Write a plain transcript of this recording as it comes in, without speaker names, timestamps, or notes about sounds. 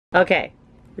Okay,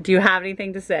 do you have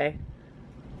anything to say?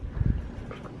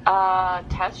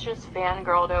 Tess just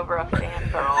fangirled over a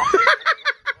fangirl.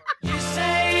 You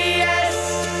say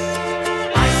yes,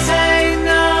 I say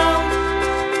no.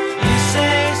 You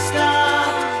say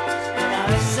stop,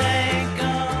 and I say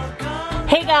go, go.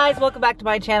 Hey guys, welcome back to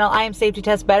my channel. I am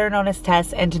safetytess, better known as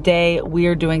Tess, and today we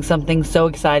are doing something so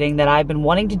exciting that I've been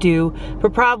wanting to do for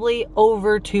probably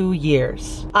over 2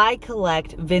 years. I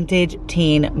collect vintage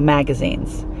teen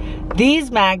magazines.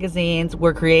 These magazines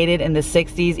were created in the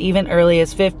 60s, even early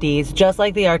as 50s, just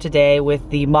like they are today with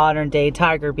the modern day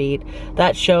Tiger Beat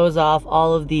that shows off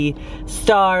all of the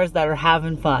stars that are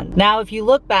having fun. Now, if you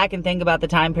look back and think about the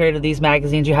time period of these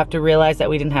magazines, you have to realize that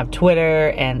we didn't have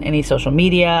Twitter and any social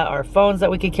media or phones that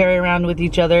we could carry around with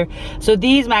each other. So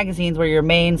these magazines were your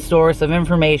main source of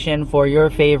information for your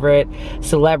favorite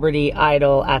celebrity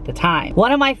idol at the time.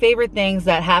 One of my favorite things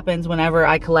that happens whenever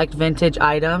I collect vintage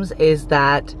items is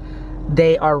that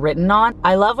they are written on.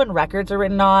 I love when records are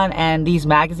written on, and these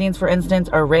magazines, for instance,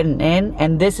 are written in,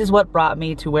 and this is what brought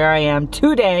me to where I am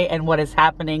today and what is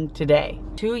happening today.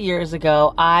 2 years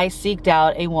ago, I seeked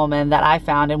out a woman that I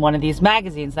found in one of these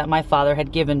magazines that my father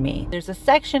had given me. There's a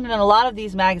section in a lot of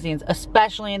these magazines,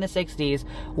 especially in the 60s,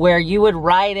 where you would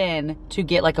write in to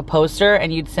get like a poster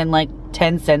and you'd send like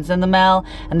 10 cents in the mail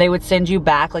and they would send you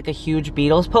back like a huge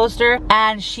Beatles poster.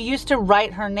 And she used to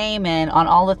write her name in on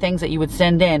all the things that you would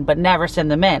send in but never send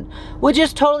them in, which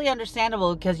is totally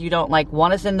understandable because you don't like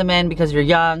want to send them in because you're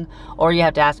young or you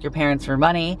have to ask your parents for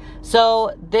money.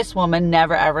 So this woman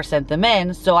never ever sent them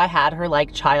in. So I had her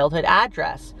like childhood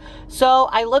address. So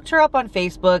I looked her up on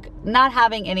Facebook, not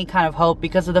having any kind of hope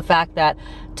because of the fact that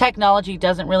technology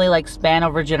doesn't really like span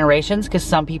over generations, because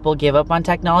some people give up on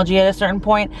technology at a certain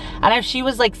point. And if she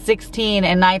was like 16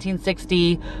 in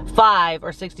 1965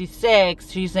 or 66,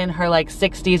 she's in her like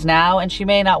 60s now and she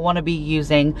may not want to be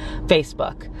using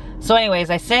Facebook. So anyways,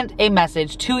 I sent a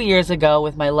message 2 years ago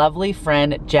with my lovely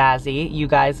friend Jazzy. You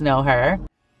guys know her.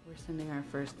 We're sending our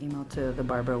first email to the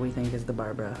Barbara we think is the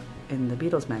Barbara in the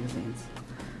Beatles magazines.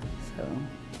 So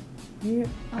here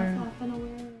are.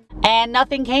 And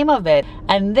nothing came of it.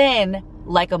 And then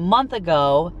like a month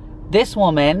ago, this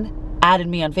woman added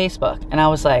me on Facebook and I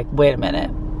was like, wait a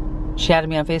minute. She added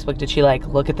me on Facebook. Did she like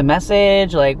look at the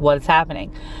message? Like, what is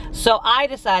happening? So I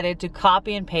decided to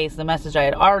copy and paste the message I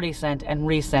had already sent and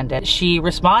resend it. She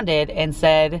responded and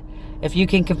said, if you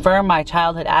can confirm my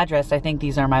childhood address, I think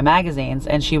these are my magazines.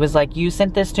 And she was like, you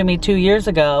sent this to me 2 years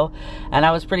ago and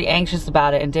I was pretty anxious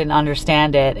about it and didn't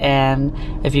understand it. And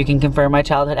if you can confirm my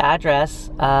childhood address,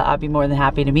 I'd be more than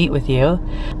happy to meet with you.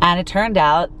 And it turned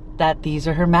out that these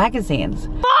are her magazines.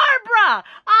 Barbara!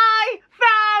 I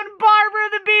found Barbara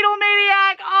the Beatle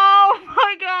Maniac! Oh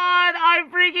my God,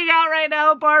 I'm freaking out right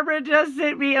now. Barbara just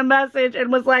sent me a message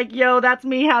and was like, yo, that's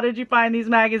me. How did you find these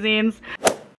magazines?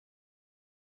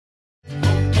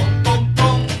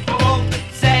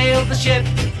 Sail the ship,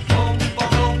 boom, boom,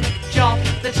 boom. Chop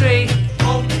the tree,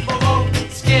 boom, boom, boom.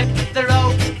 Skip the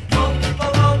rope, boom, boom,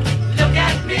 boom. Look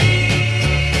at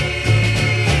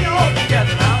me, all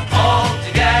together now, all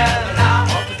together now,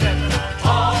 all together now,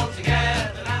 all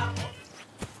together now.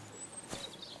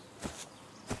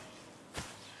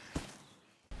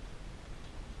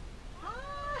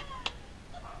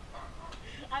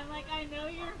 I'm like, I know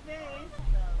your face.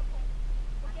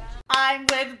 I'm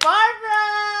with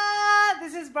Barbara!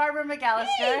 This is Barbara McAllister.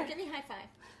 Hey, give me a high five.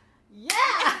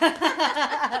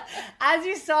 Yeah! As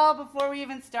you saw before we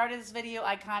even started this video,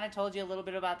 I kind of told you a little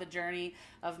bit about the journey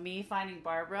of me finding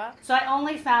Barbara. So I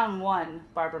only found one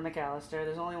Barbara McAllister.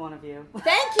 There's only one of you.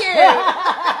 Thank you!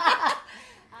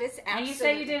 And you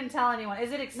say you didn't tell anyone.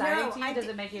 Is it exciting No, to you? Does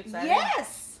it make you excited?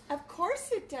 Yes, of course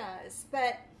it does.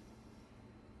 But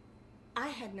I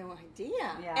had no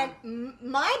idea. Yeah. And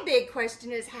my big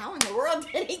question is, how in the world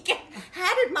did he get?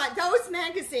 How did those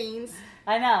magazines?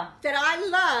 I know. That I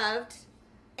loved,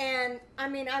 and I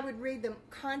mean, I would read them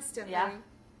constantly. Yeah.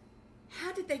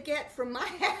 How did they get from my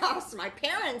house, my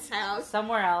parents' house,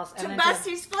 somewhere else, to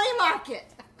Busty's Flea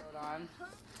Market? Hold on.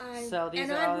 I all the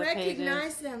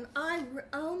recognize pages. them.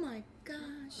 Oh my gosh.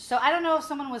 So I don't know if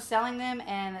someone was selling them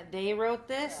and they wrote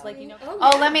this, like, you know. Oh, Oh,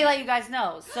 yeah. let me let you guys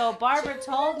know. So Barbara Jane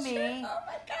told me Asher. Oh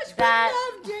my gosh, that we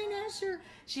love Jane Asher.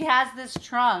 she has this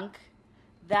trunk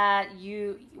that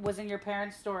was in your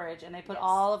parents' storage, and they put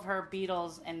all of her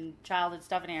Beatles and childhood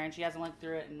stuff in here, and she hasn't looked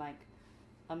through it in like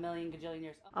a million gajillion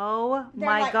years. Oh They're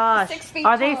my like gosh. 6 feet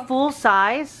Are they tall. full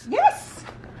size? Yes.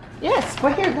 Yes.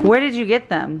 Well, here. Where did you get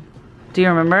them? Do you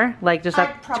remember? Like just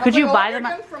could you buy them?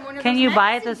 Can you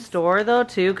buy at the store though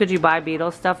too? Could you buy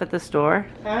Beatles stuff at the store?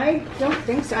 I don't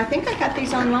think so. I think I got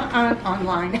these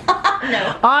online.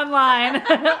 No. Online.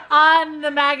 On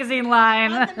the magazine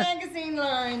line. On the magazine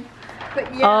line.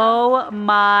 But yeah.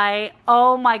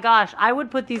 Oh my gosh. I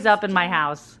would put these up in my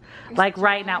house. Like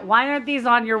right now. Why aren't these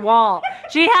on your wall?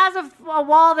 She has a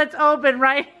wall that's open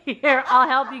right here. I'll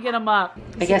help you get them up.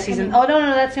 I guess he's in. Oh no,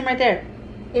 that's him right there.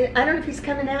 I don't know if he's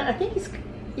coming out. I think he's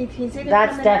either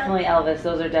That's coming definitely out. Elvis.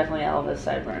 Those are definitely Elvis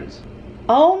sideburns.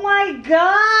 Oh my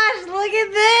gosh, look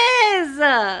at this.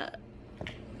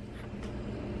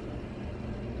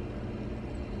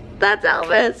 That's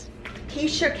Elvis. He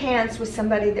shook hands with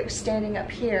somebody that was standing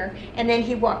up here, and then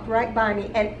he walked right by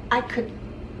me, and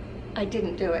I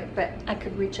didn't do it, but I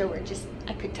could reach over and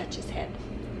I could touch his head,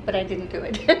 but I didn't do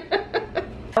it.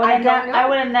 I don't know. I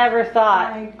would have never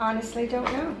thought. I honestly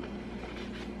don't know.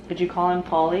 Did you call him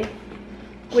Polly?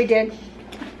 We did.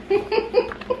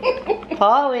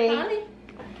 Polly. Polly?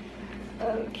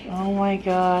 Okay. Oh my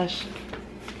gosh.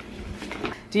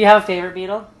 Do you have a favorite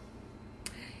Beatle?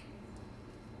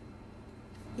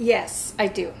 Yes, I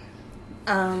do.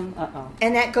 Uh-oh.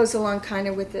 And that goes along kind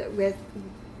of with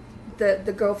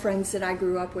the girlfriends that I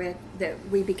grew up with, that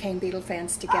we became Beatle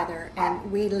fans together,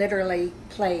 and we literally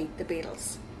played the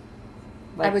Beatles.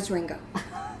 I was Ringo.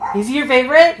 Is he your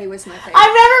favorite? He was my favorite.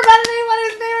 I've never met anyone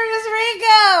whose favorite is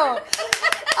Ringo.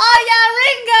 Oh yeah,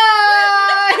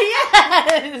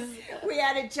 Ringo. Yes. We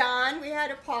had a John, we had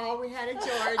a Paul, we had a George,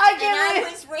 I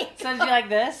was Ringo. So did you like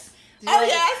this? Did you Oh like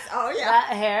yes, oh yeah.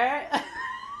 that hair?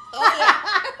 Oh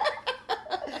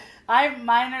yeah.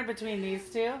 Mine are between these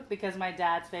two because my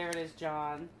dad's favorite is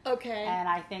John. Okay. And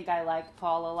I think I like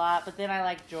Paul a lot, but then I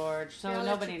like George, so Now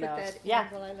nobody let you put knows. that in Yeah.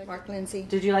 while I look. Mark Lindsay.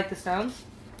 Did you like the Stones?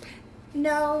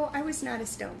 No, I was not a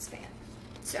Stones fan.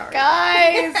 Sorry.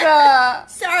 Guys!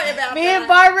 Sorry about Me that. and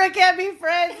Barbara can't be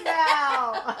friends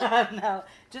now. No,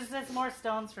 just it's more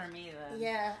Stones for me then.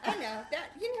 Yeah, I know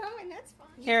that. And that's fine.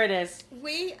 Here it is.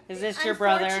 Is this your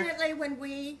brother? Unfortunately, when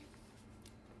we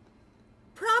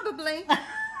probably,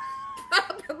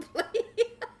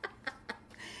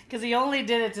 Because he only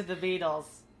did it to the Beatles.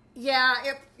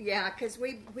 yeah, because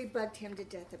we bugged him to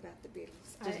death about the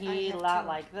Beatles. Did he not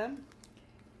like them?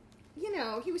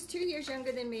 He was 2 years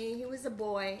younger than me. He was a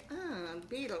boy.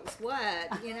 Beatles,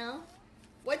 what?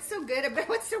 What's so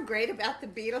great about the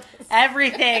Beatles?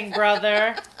 Everything,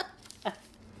 brother.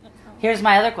 Here's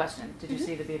my other question. Did you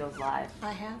see the Beatles live?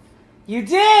 I have. You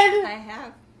did? I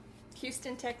have.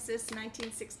 Houston, Texas,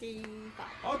 1965.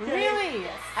 Okay. Really?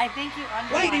 Yes. I think you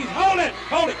underlined Ladies, it.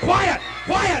 hold it, quiet,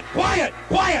 quiet, quiet,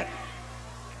 quiet.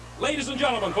 Ladies and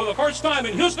gentlemen, for the first time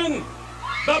in Houston,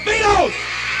 the Beatles!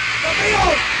 The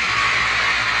Beatles!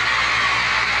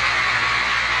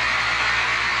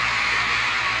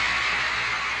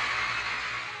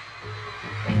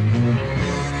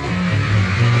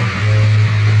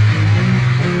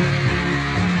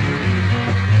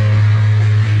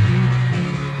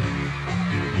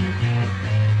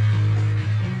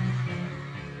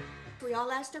 We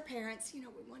all asked our parents, we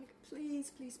want to,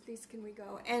 please, can we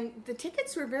go? And the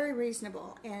tickets were very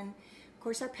reasonable. And of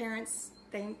course, our parents,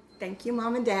 thank you,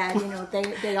 Mom and Dad.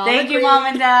 They all Thank you, agreed. Mom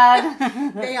and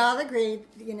Dad. They all agreed.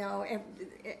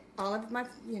 All of my,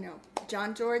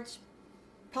 John, George,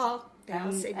 Paul, they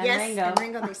all said and yes. Ringo. And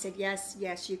Ringo, they said yes,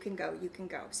 you can go.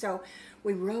 So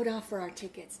we rode off for our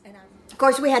tickets, and of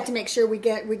course we had to make sure we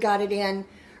got it in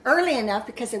early enough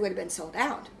because they would have been sold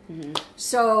out. Mm-hmm.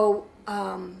 So.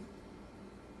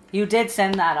 You did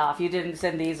send that off. You didn't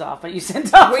send these off, but you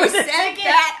sent off. We the sent ticket.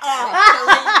 that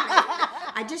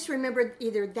off. I just remembered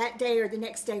either that day or the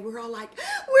next day, we're all like,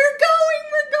 we're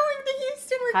going to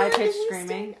Houston. We're going to High-pitched Houston.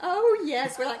 screaming. Oh,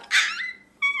 yes. We're like,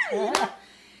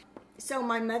 So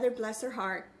my mother, bless her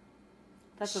heart.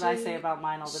 That's what I say about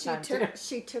mine all the time, too.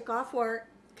 She took off work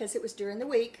because it was during the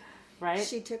week. Right?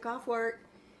 She took off work.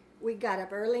 We got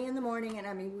up early in the morning, and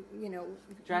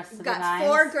Dressed to the got nines.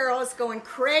 4 girls going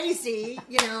crazy,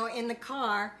 in the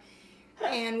car,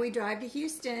 and we drive to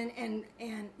Houston, and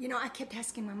I kept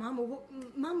asking my mom, well,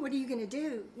 Mom, what are you going to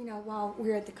do, while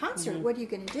we're at the concert? Mm-hmm. What are you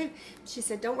going to do? She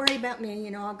said, don't worry about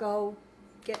me, I'll go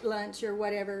get lunch or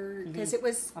whatever, because it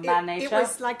was A matinee it show?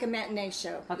 was like a matinee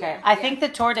show. Okay, Yeah, I yeah. think the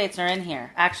tour dates are in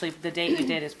here. Actually, the date you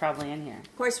did is probably in here.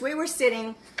 Of course, we were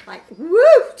sitting like, woo!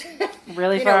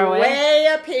 Really far away? Way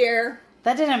up here.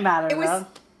 That didn't matter, It was- though.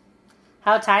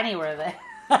 How tiny were they?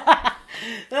 But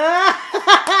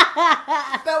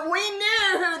we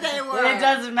knew who they were. It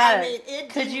doesn't matter. I mean, it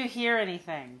Could didn't- you hear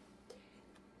anything?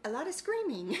 A lot of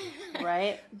screaming.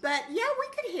 Right? But yeah, we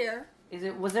could hear.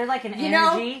 Was there like an You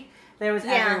know- energy There was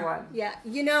everyone. Yeah.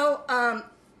 You know, probably.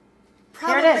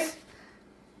 Here it is.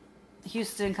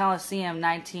 Houston Coliseum,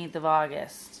 19th of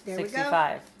August, There 65. we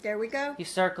go. There we go. You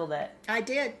circled it. I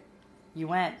did. You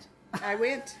went. I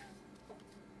went.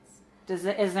 Is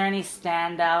there any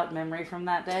standout memory from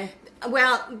that day?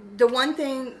 Well, the one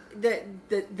thing that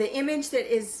the image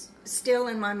that is still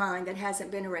in my mind that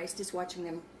hasn't been erased is watching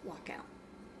them walk out.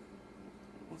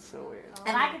 That's so weird.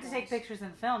 And I get to take pictures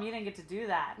and film. You didn't get to do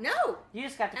that. No. You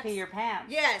just got to pee your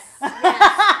pants. Yes.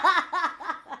 Yes.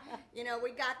 You know,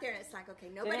 we got there and it's like, okay,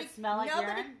 nobody. Did it smell like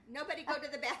urine? Nobody go to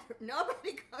the bathroom.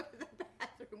 Nobody go to the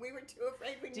bathroom. We were too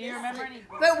afraid we'd Do you remember any?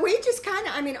 But we just kind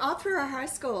of, I mean, all through our high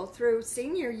school, through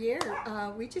senior year,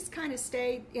 we just kind of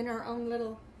stayed in our own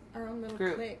little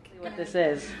group. clique. What this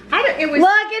is? It was.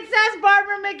 Look, it says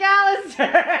Barbara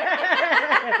McAllister.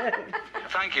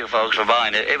 Thank you, folks, for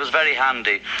buying it. It was very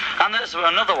handy. And there's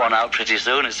another one out pretty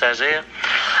soon, it says here.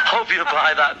 Hope you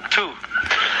buy that too.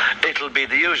 It'll be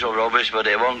the usual rubbish, but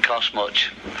it won't cost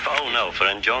much. Oh no, for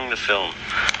enjoying the film.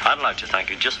 I'd like to thank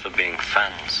you just for being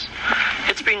fans.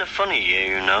 It's been a funny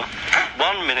year, you know.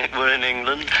 1 minute we're in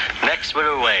England, next we're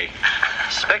away.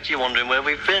 Expect you're wondering where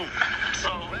we've been. So,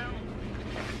 well...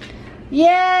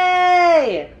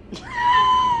 Yay!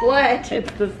 What?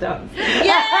 It's the Stones.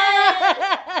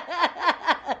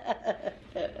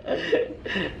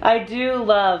 I do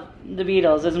love the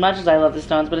Beatles as much as I love the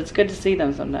Stones, but it's good to see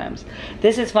them sometimes.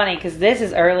 This is funny because this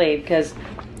is early because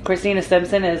Christina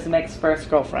Simpson is Mick's first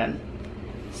girlfriend.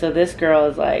 So this girl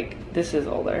is like, this is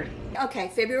older. Okay,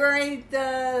 February the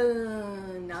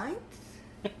 9th?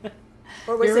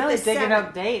 Or was You're it really the digging 7th?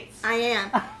 up dates. I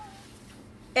am.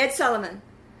 Ed Sullivan.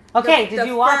 Okay, did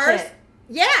you watch it?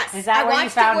 Yes. Is that I where you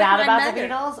watched found it with out my about mother.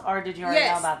 the Beatles, or did you already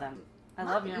Yes. know about them? I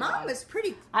love your mom. Mom was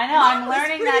pretty. I know. Mom I'm was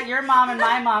learning pretty- that your mom and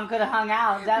my mom could have hung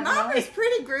out. Definitely. Mom was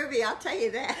pretty groovy, I'll tell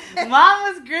you that. Mom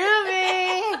was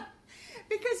groovy.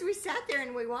 Because we sat there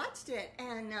and we watched it,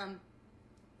 and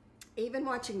even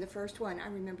watching the first one, I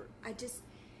remember,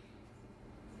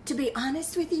 to be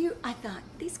honest with you, I thought,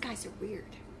 these guys are weird.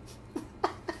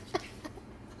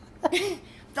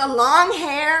 The long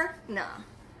hair, no,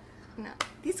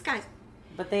 these guys.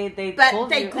 But they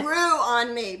grew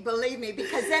on me, believe me,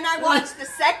 because then I watched the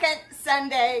second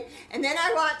Sunday, and then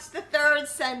I watched the third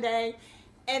Sunday,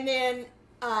 and then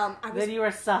Then you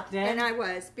were sucked in. and I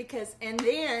was and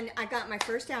then I got my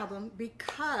first album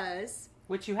because.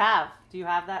 Which you have. Do you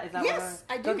have that? Is that Yes,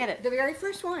 what I do. Go get it. The very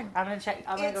first one. I'm gonna check.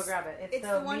 I'm gonna go grab it. It's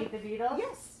the one. Meet the Beatles.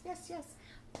 Yes.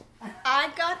 I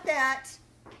got that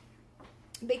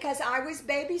because I was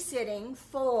babysitting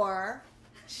for.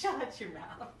 Shut your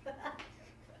mouth.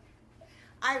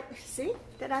 See.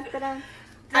 I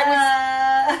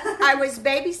I was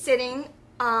babysitting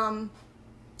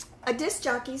a disc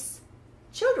jockey's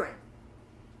children,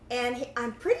 and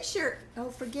I'm pretty sure. Oh,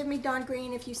 forgive me, Don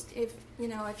Green, if he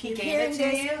you're gave hearing it to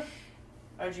this. you,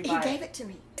 or did you He buy gave it? it to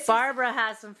me. Barbara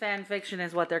has some fan fiction,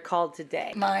 is what they're called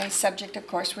today. My subject, of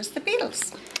course, was the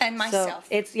Beatles and myself.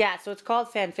 So it's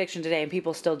called fan fiction today, and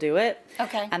people still do it.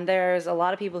 Okay. And there's a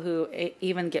lot of people who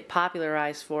even get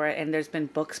popularized for it, and there's been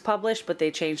books published, but they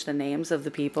change the names of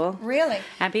the people. Really?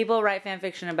 And people write fan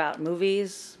fiction about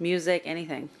movies, music,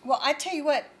 anything. Well, I tell you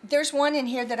what, there's one in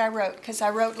here that I wrote, because I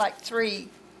wrote like 3,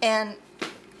 and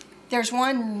there's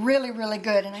one really, really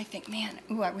good, and I think, man,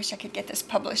 I wish I could get this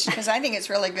published, because I think it's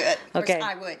really good. Of Okay. course,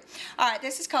 I would. All right,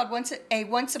 this is called Once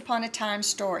Upon a Time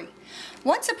Story.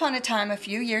 Once upon a time, a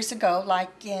few years ago,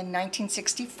 like in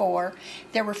 1964,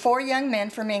 there were 4 young men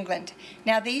from England.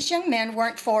 Now, these young men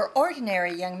weren't 4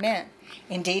 ordinary young men.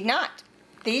 Indeed not.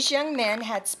 These young men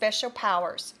had special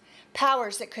powers.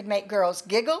 Powers that could make girls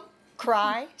giggle,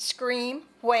 cry, scream,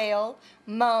 wail,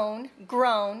 moan,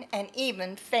 groan, and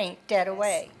even faint dead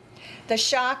away. The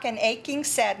shock and aching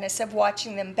sadness of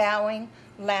watching them bowing,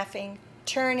 laughing,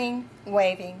 turning,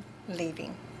 waving,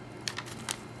 leaving.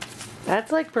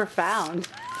 That's like profound.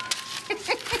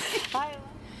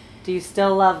 Do you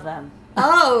still love them?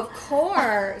 Oh, of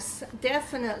course,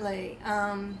 definitely.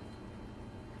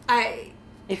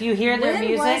 If you hear their When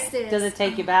was music, this? does it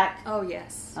take you back? Oh,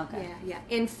 yes. Okay. Yeah.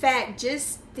 In fact,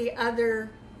 just the other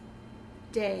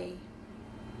day,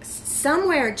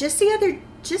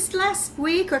 just last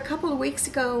week or a couple of weeks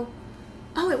ago,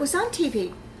 it was on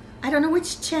TV. I don't know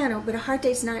which channel, but A Hard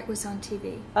Day's Night was on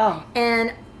TV. Oh.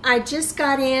 And I just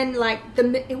got in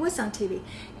it was on TV,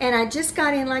 and I just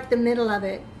got in like the middle of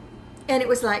it, and it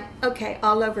was like, okay,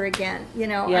 all over again. You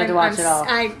had to watch it all.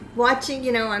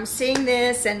 I'm seeing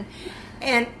this, and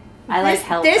I like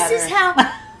Help this better. is how.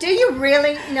 Do you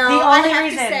really? No, The I only have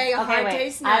reason. to say A Hard wait.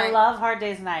 Day's Night. I love Hard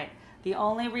Day's Night. The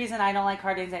only reason I don't like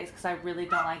Hard Day's Night is because I really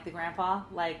don't like the grandpa.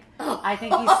 Like, I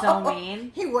think he's so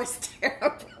mean. He was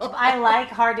terrible. I like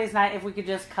Hard Day's Night if we could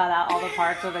just cut out all the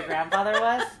parts where the grandfather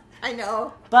was. I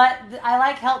know. But I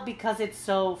like Help because it's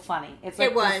so funny. It's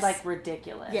like, It's like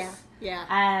ridiculous. Yeah, yeah.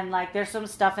 And like there's some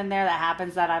stuff in there that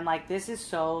happens that I'm like, this is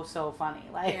so funny.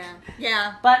 Like,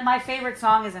 yeah. But my favorite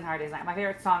song isn't Hard Day's Night. My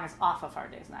favorite song is off of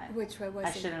Hard Day's Night. Which one was it?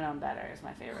 I Should Have Known Better is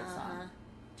my favorite song.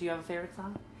 Do you have a favorite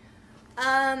song?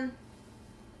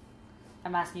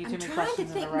 I'm asking you too many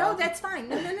questions in a row. No, that's fine.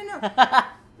 No.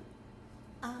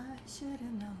 I should have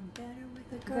known better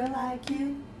with a girl like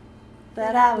you.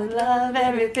 That I would love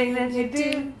everything that you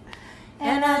do.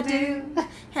 And I do.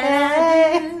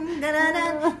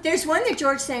 Da-da-da. There's one that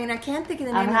George sang, and I can't think of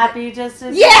the name I'm of happy it. just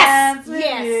to Yes! dance with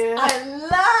Yes! you. I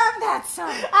love that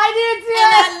song. I do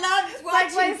too. And I loved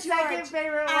watching It's like my George. second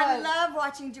favorite one. I love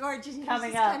watching George. And Coming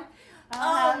he's up. kind of-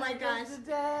 oh my gosh. Just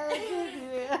to dance with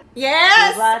you.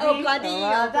 Yes! Oh, Bloody, oh, oh, bloody.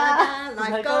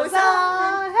 life goes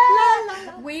on.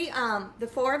 La, la. We, the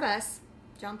four of us,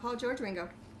 John, Paul, George, Ringo.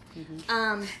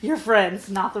 Your friends,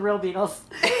 not the real Beatles.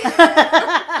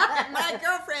 My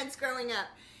girlfriends growing up.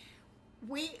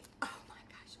 Oh my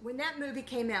gosh, when that movie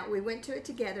came out, we went to it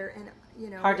together, and you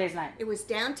know, Hard Day's Night. It was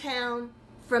downtown.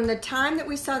 From the time that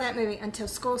we saw that movie until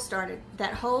school started,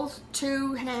 that whole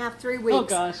 2.5, 3 weeks, Oh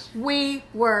gosh. we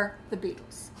were the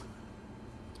Beatles.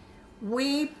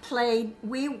 We played.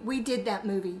 We did that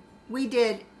movie. We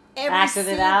did every Acted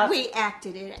it scene. out? We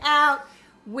acted it out.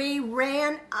 We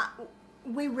ran.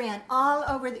 We ran all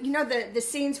over. You know the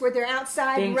scenes where they're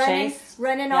outside Being running, chased?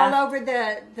 running Yeah. all over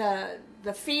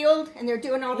the field, and they're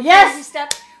doing all the Yes! crazy stuff.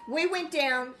 We went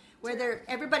down where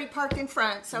everybody parked in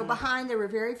front, so behind there were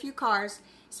very few cars,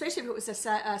 especially if it was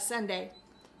a Sunday,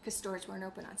 because stores weren't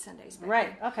open on Sundays.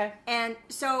 Right. Okay. And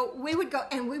so we would go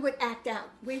and we would act out.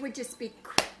 We would just be.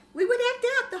 We would act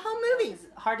out the whole movie.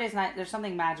 Hard Day's Night. There's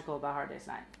something magical about Hard Day's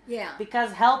Night. Yeah.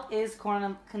 Because Help is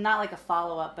not like a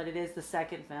follow-up, but it is the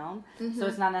second film, so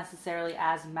it's not necessarily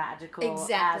as magical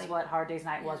as what Hard Day's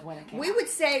Night was when it came out. We would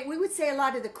say a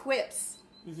lot of the quips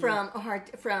from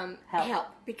Help,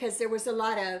 because there was a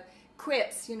lot of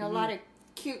quips, you know, a lot of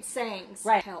cute sayings.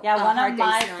 Right. Help, Yeah, one Hard of Day's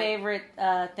my Night. favorite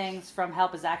things from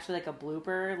Help is actually like a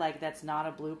blooper, like that's not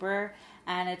a blooper.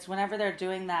 And it's whenever they're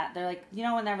doing that, they're like, you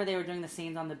know, whenever they were doing the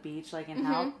scenes on the beach, like in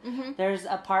Help, there's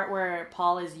a part where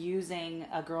Paul is using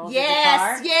a girl's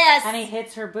guitar. Yes. And he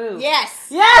hits her boob. Yes.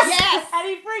 Yes. Yes. And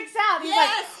he freaks out. He's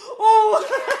Yes. like, oh.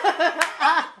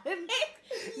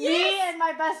 Me and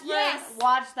my best friend Yes.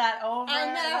 watched that over I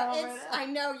and know. over. I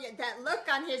know that look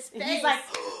on his face. He's like,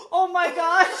 oh my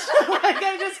gosh. Like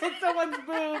I just hit someone's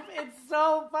boob. It's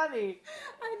so funny.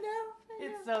 I know.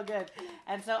 It's so good.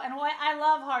 And what I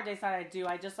love Hard Day's Night, I do.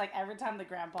 I just like every time the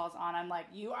grandpa's on, I'm like,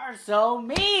 you are so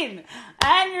mean.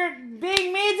 And you're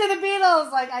being mean to the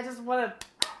Beatles. Like I just want to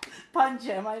punch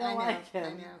him. I don't like him. I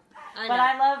know. But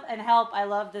I love, and Help, I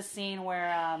love the scene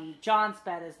where John's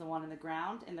bed is the one in the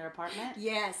ground in their apartment.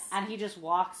 Yes. And he just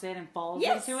walks in and falls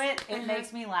Yes. into it. It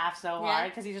makes me laugh so Yeah.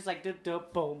 hard because he's just like,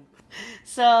 boom.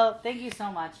 So thank you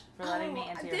so much for letting me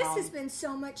into your This home. has been so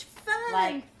much fun.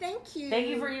 Like, thank you. Thank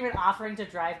you for even offering to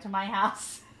drive to my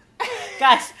house.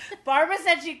 Guys, Barbara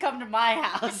said she'd come to my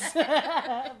house, but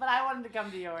I wanted to come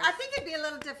to yours. I think it'd be a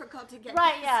little difficult to get.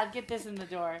 Right, yeah, get this in the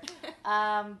door.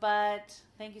 But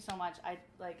thank you so much. I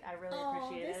really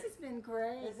appreciate This it. has been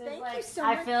great. This is Thank like, you so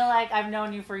I much. feel like I've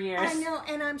known you for years. I know,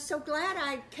 and I'm so glad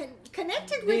I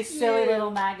connected with These you. silly little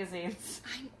magazines.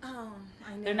 I know.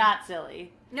 They're not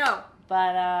silly, No,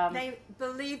 but they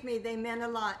believe me. They meant a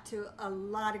lot to a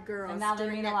lot of girls. and now they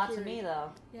during mean a that lot to period. me though.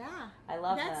 Yeah, I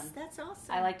love them. That's awesome.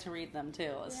 I like to read them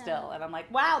too, Yeah. still, and I'm like,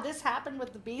 wow, this happened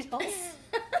with the Beatles.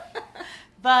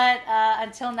 But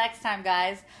until next time,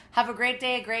 guys, have a great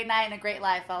day, a great night, and a great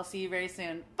life. I'll see you very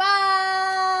soon.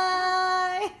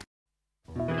 Bye!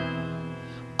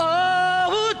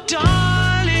 Oh,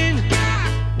 darling,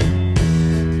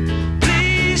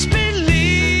 please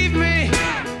believe me.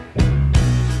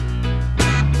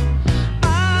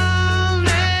 I'll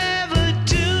never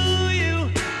do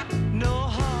you no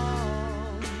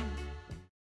harm.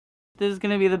 This is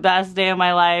going to be the best day of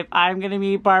my life. I'm going to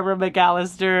meet Barbara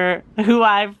McAllister, who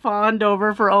I've fawned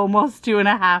over for almost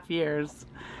 2.5 years.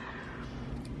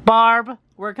 Barb,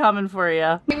 we're coming for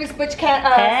you. He was Butch Cat.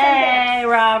 Hey,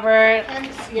 Robert.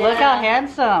 Yeah. Look how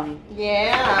handsome.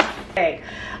 Yeah. Hey.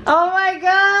 Oh my And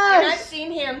I've gosh.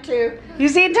 seen him too. You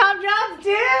seen Tom Jones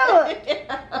too?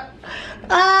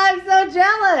 I'm so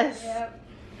jealous. Yep.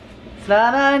 It's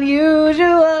not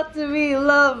unusual to be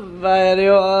loved by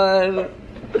anyone.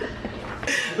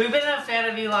 We've been a fan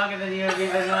of you longer than you have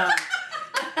even known.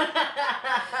 Oh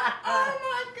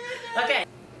my goodness. Okay.